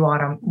want to do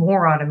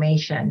more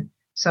automation.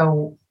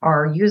 So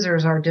our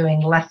users are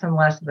doing less and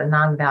less of the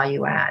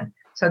non-value add.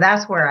 So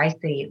that's where I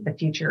see the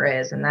future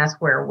is. And that's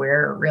where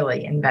we're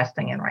really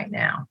investing in right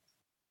now.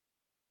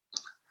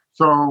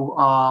 So,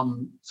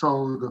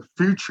 so the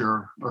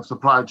future of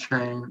supply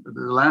chain,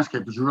 the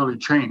landscape has really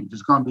changed.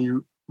 It's going to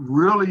be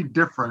really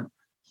different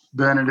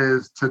than it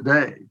is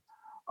today.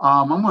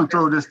 I'm going to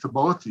throw this to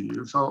both of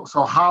you.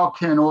 So how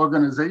can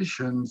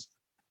organizations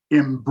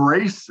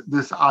embrace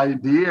this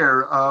idea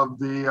of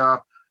the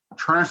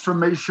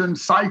transformation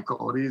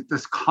cycle,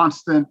 this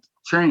constant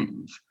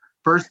change?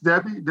 First,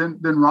 Debbie, then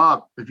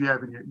Rob, if you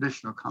have any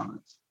additional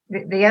comments.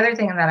 The other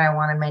thing that I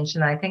want to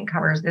mention that I think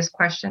covers this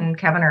question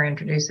Kevin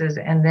introduces,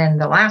 and then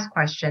the last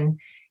question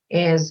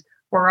is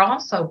we're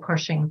also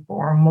pushing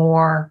for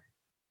more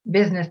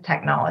business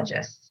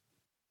technologists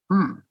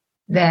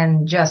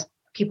than just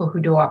people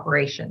who do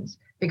operations,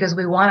 because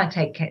we want to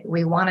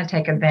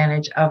take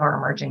advantage of our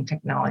emerging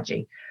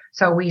technology.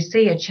 So we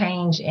see a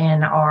change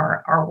in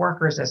our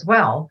workers as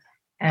well,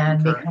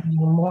 and becoming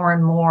more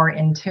and more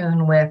in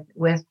tune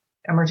with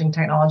emerging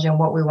technology and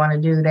what we want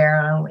to do there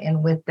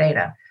and with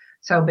data.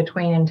 So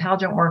between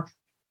intelligent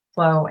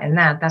workflow and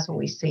that's what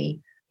we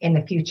see in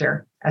the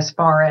future as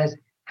far as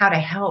how to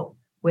help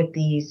with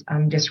these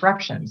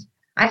disruptions.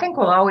 I think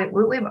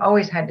we've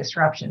always had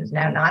disruptions.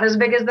 Now, not as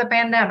big as the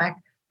pandemic,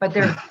 but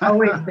there's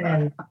always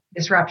been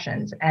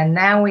disruptions. And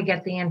now we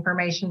get the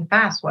information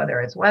fast,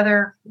 whether it's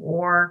weather,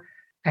 war,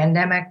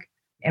 pandemic,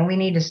 and we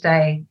need to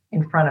stay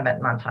in front of it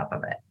and on top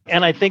of it.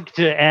 And I think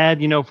to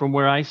add, from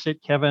where I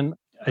sit, Kevin,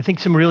 I think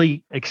some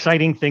really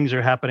exciting things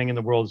are happening in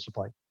the world of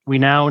supply. We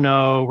now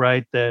know,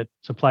 right, that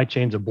supply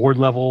chain's a board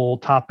level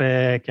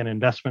topic and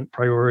investment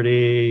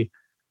priority.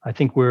 I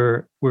think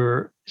we're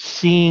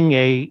seeing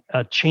a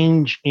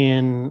change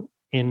in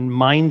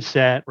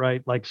mindset,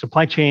 right? Like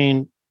supply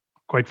chain,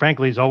 quite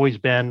frankly, has always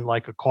been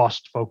like a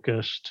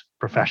cost-focused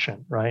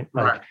profession, right?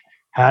 Like,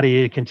 how do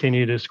you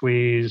continue to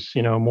squeeze,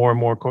 more and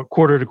more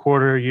quarter to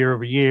quarter, year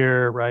over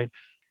year, right?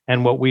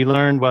 And what we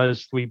learned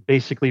was we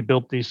basically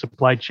built these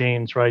supply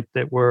chains, right,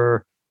 that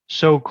were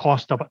so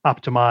cost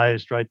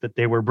optimized, right, that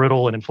they were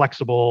brittle and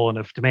inflexible. And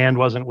if demand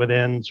wasn't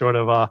within sort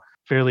of a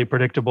fairly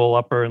predictable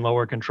upper and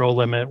lower control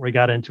limit, we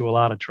got into a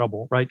lot of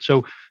trouble, right?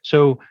 So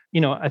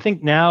I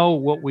think now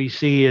what we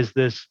see is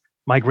this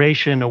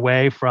migration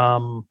away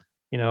from,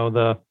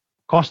 the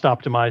cost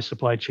optimized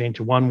supply chain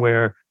to one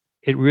where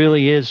it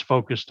really is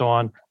focused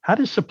on how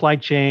does supply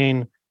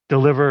chain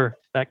deliver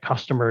that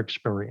customer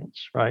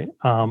experience, right?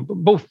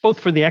 Both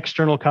for the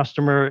external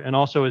customer and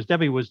also, as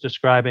Debbie was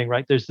describing,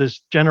 right? There's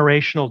this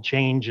generational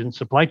change in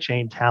supply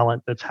chain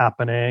talent that's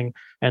happening,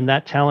 and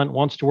that talent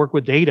wants to work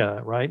with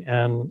data, right?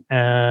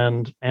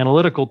 And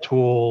analytical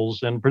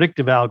tools and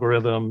predictive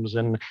algorithms,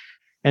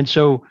 and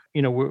so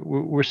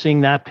we're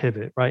seeing that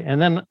pivot, right?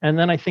 And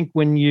then I think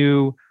when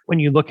you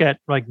look at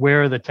like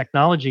where the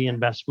technology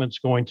investment's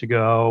going to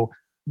go,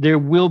 there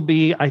will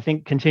be, I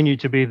think, continue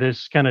to be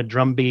this kind of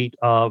drumbeat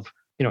of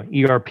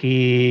ERP,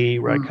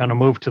 right? Kind of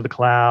move to the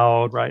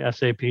cloud, right?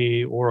 SAP,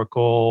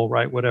 Oracle,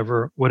 right?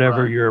 Whatever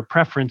your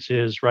preference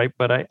is, right?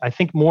 But I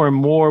think more and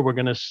more we're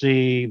going to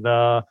see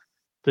the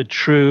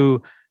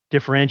true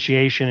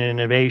differentiation and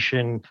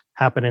innovation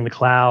happen in the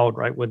cloud,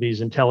 right? With these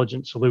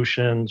intelligent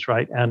solutions,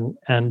 right?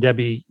 And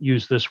Debbie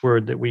used this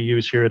word that we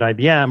use here at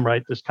IBM,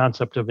 right? This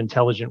concept of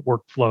intelligent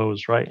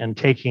workflows, right? And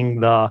taking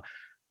the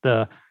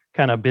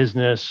kind of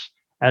business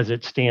as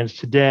it stands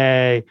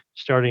today,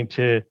 starting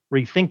to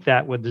rethink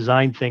that with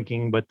design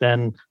thinking, but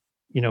then,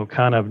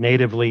 kind of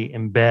natively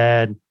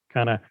embed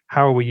kind of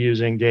how are we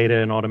using data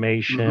and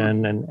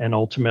automation and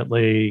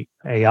ultimately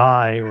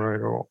AI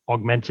or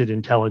augmented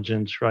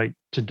intelligence, right,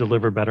 to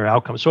deliver better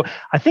outcomes. So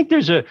I think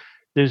there's a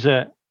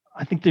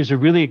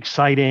really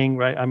exciting,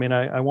 right? I mean,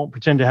 I won't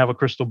pretend to have a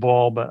crystal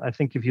ball, but I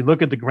think if you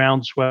look at the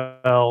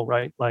groundswell,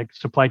 right, like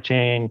supply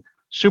chain,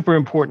 super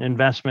important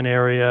investment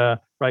area,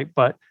 right?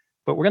 But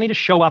we're going to need to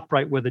show up,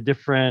 right, with a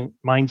different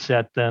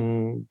mindset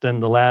than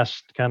the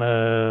last kind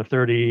of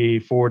 30,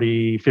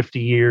 40, 50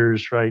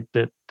 years, right,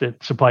 that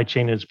supply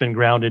chain has been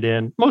grounded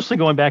in, mostly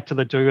going back to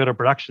the Toyota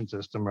production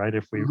system, right,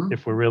 if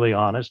we're really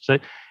honest. So,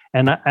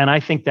 and I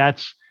think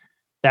that's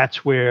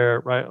where,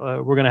 right,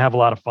 we're going to have a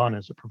lot of fun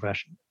as a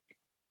profession.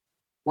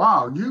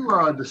 Wow,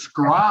 you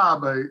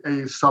describe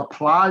a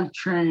supply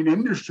chain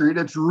industry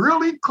that's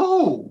really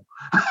cool.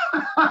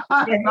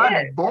 It's not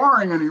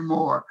boring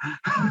anymore.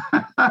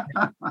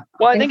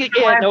 Well, I think it's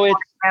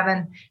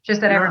Kevin,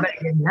 just that everybody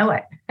didn't know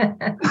it.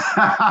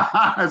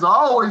 It's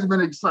always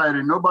been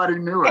exciting. Nobody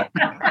knew it.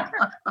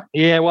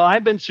 Yeah, well,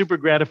 I've been super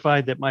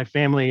gratified that my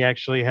family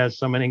actually has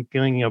some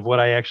inkling of what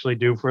I actually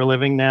do for a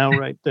living now,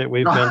 right? That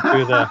we've been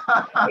through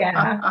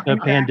the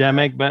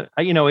pandemic, but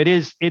it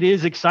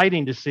is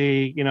exciting to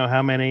see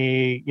how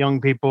many young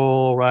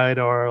people, right,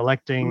 are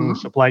electing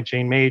supply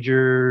chain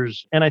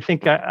majors, and I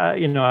think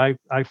I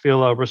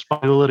feel a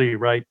responsibility,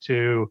 right,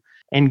 to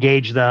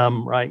engage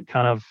them, right,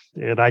 kind of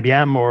at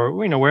IBM or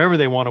wherever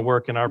they want to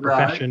work in our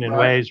profession in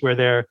ways where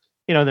they're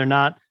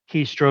not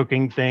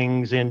keystroking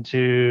things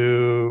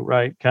into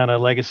kind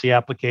of legacy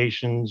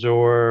applications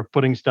or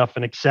putting stuff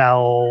in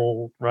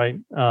Excel, right?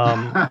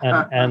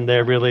 And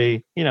they're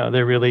really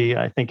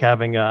I think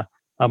having a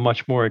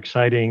much more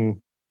exciting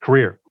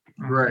career.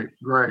 Great.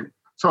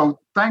 So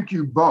thank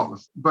you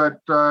both.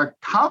 But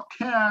how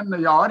can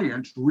the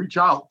audience reach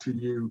out to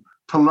you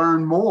to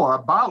learn more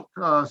about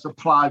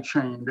supply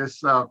chain,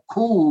 this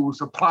cool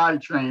supply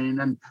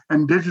chain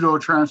and digital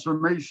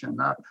transformation?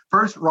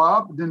 First,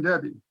 Rob, then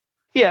Debbie.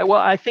 Yeah,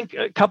 well, I think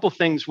a couple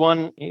things.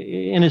 One,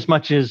 in as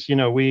much as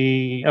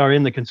we are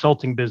in the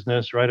consulting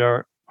business, right?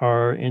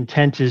 Our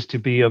intent is to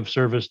be of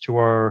service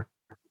to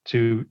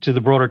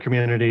the broader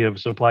community of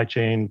supply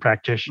chain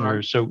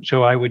practitioners. Right.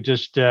 So I would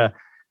just, I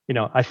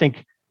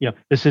think,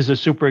 this is a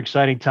super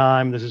exciting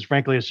time. This is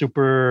frankly a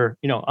super,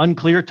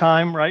 unclear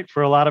time, right,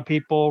 for a lot of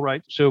people,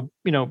 right? So,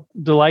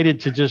 delighted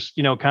to just,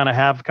 kind of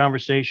have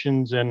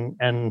conversations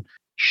and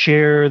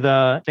share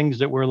the things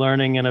that we're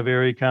learning in a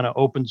very kind of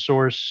open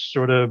source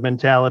sort of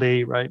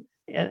mentality, right?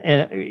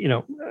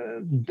 And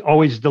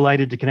always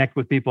delighted to connect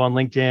with people on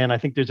LinkedIn. I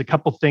think there's a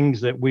couple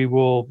things that we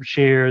will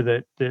share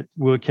that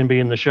can be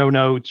in the show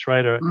notes,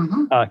 right?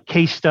 A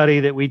case study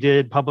that we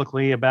did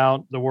publicly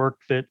about the work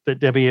that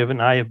Debbie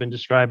and I have been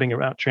describing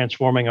about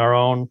transforming our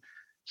own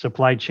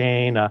supply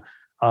chain,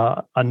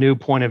 a new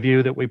point of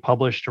view that we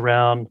published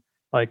around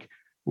like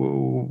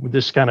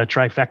this kind of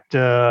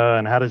trifecta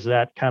and how does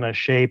that kind of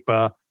shape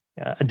a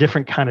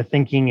different kind of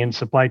thinking in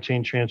supply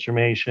chain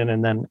transformation,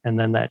 and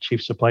then that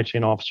chief supply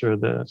chain officer,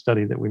 the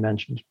study that we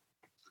mentioned.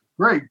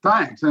 Great,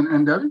 thanks.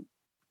 And Debbie?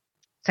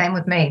 Same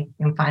with me.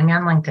 You can find me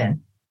on LinkedIn.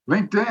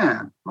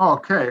 LinkedIn.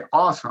 Okay,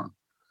 awesome.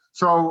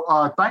 So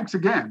thanks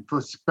again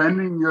for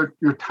spending your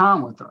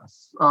time with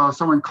us.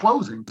 So in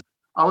closing,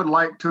 I would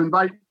like to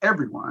invite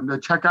everyone to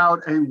check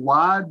out a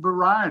wide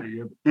variety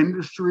of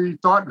industry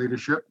thought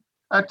leadership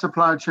at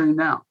Supply Chain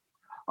Now.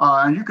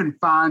 And you can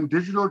find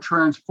Digital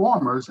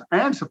Transformers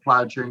and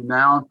Supply Chain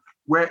Now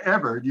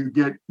wherever you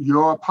get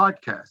your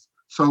podcasts.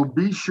 So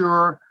be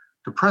sure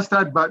to press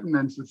that button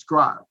and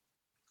subscribe.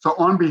 So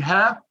on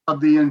behalf of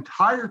the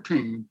entire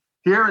team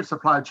here at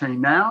Supply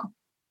Chain Now,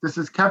 this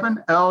is Kevin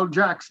L.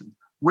 Jackson,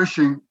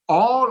 wishing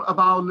all of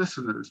our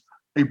listeners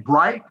a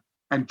bright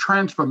and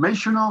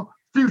transformational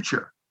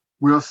future.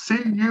 We'll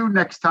see you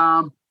next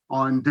time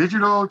on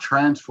Digital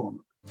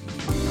Transformers.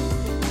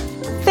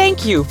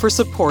 Thank you for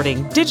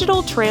supporting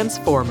Digital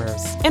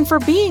Transformers and for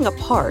being a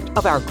part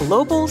of our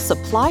global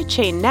Supply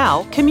Chain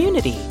Now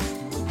community.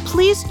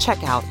 Please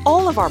check out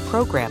all of our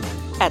programming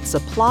at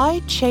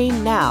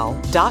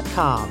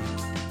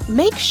supplychainnow.com.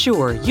 Make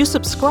sure you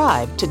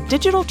subscribe to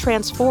Digital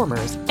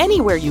Transformers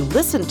anywhere you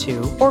listen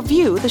to or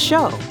view the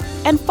show,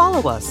 and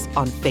follow us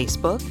on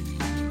Facebook,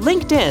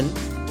 LinkedIn,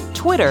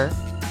 Twitter,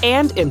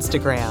 and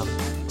Instagram.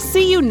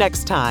 See you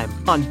next time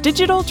on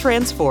Digital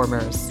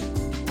Transformers.